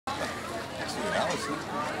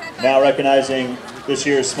Now recognizing this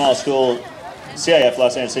year's small school CIF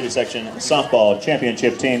Los Angeles City Section softball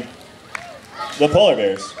championship team, the Polar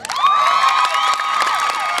Bears.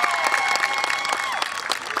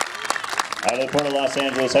 Out of the Port of Los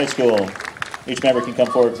Angeles High School, each member can come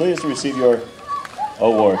forward, please, to receive your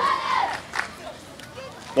award.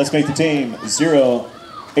 Let's make the team 0,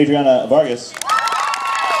 Adriana Vargas.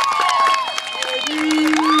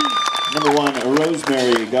 Number 1,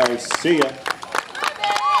 Rosemary Garcia.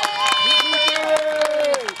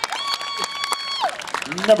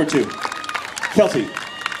 Number 2, Kelsey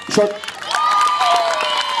Sharp.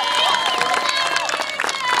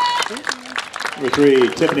 Number 3,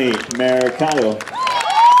 Tiffany Mercado.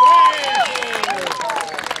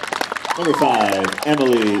 Number 5,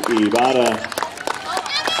 Emily Ibarra.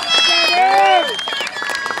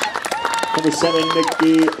 Number 7,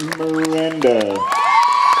 Nikki Miranda.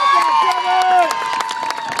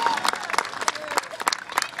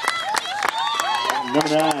 Number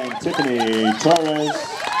 9, Tiffany Torres.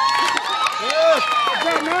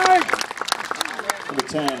 Number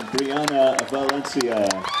 10, Brianna Valencia.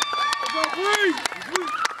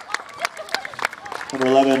 Number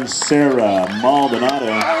 11, Sarah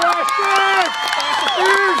Maldonado.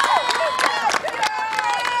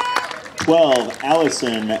 12,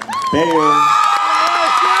 Allison Bayer.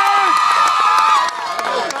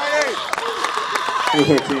 Number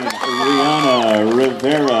 13, Rihanna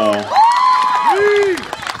Rivera.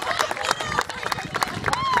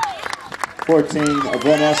 14,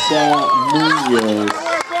 Vanessa Munoz.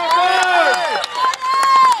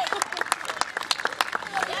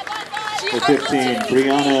 Number 15,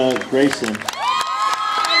 Brianna Grayson.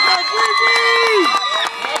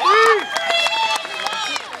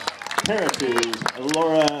 Paratus,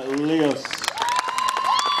 Laura Leos.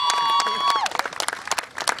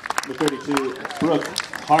 Number 32, Brooke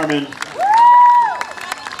Harmon.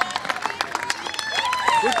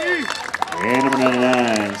 And number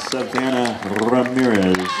 99, Savannah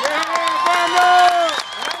Ramirez.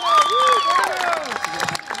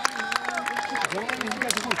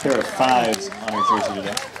 Pair of 5s on her jersey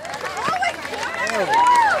today.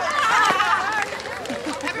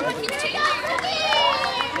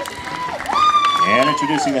 And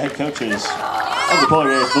introducing the head coaches of the Polar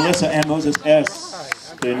Bears, Melissa and Moses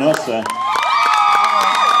Espinosa.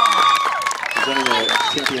 Presenting the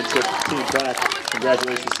championship team plaque.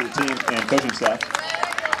 Congratulations to the team and coaching staff.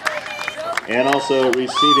 And also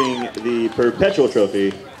receiving the Perpetual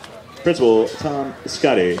Trophy, Principal Tom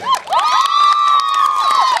Scotty.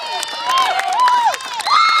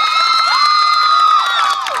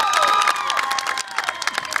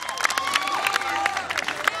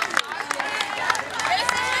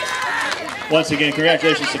 Once again,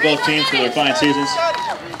 congratulations to both teams for their fine seasons.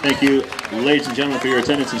 Thank you, ladies and gentlemen, for your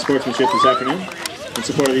attendance and sportsmanship this afternoon in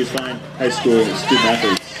support of these fine high school student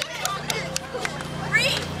athletes.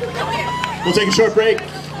 We'll take a short break,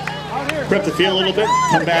 prep the field a little bit,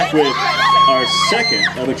 come back with our second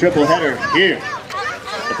of a triple header here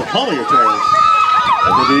at the home of your turtles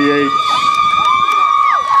at the D8.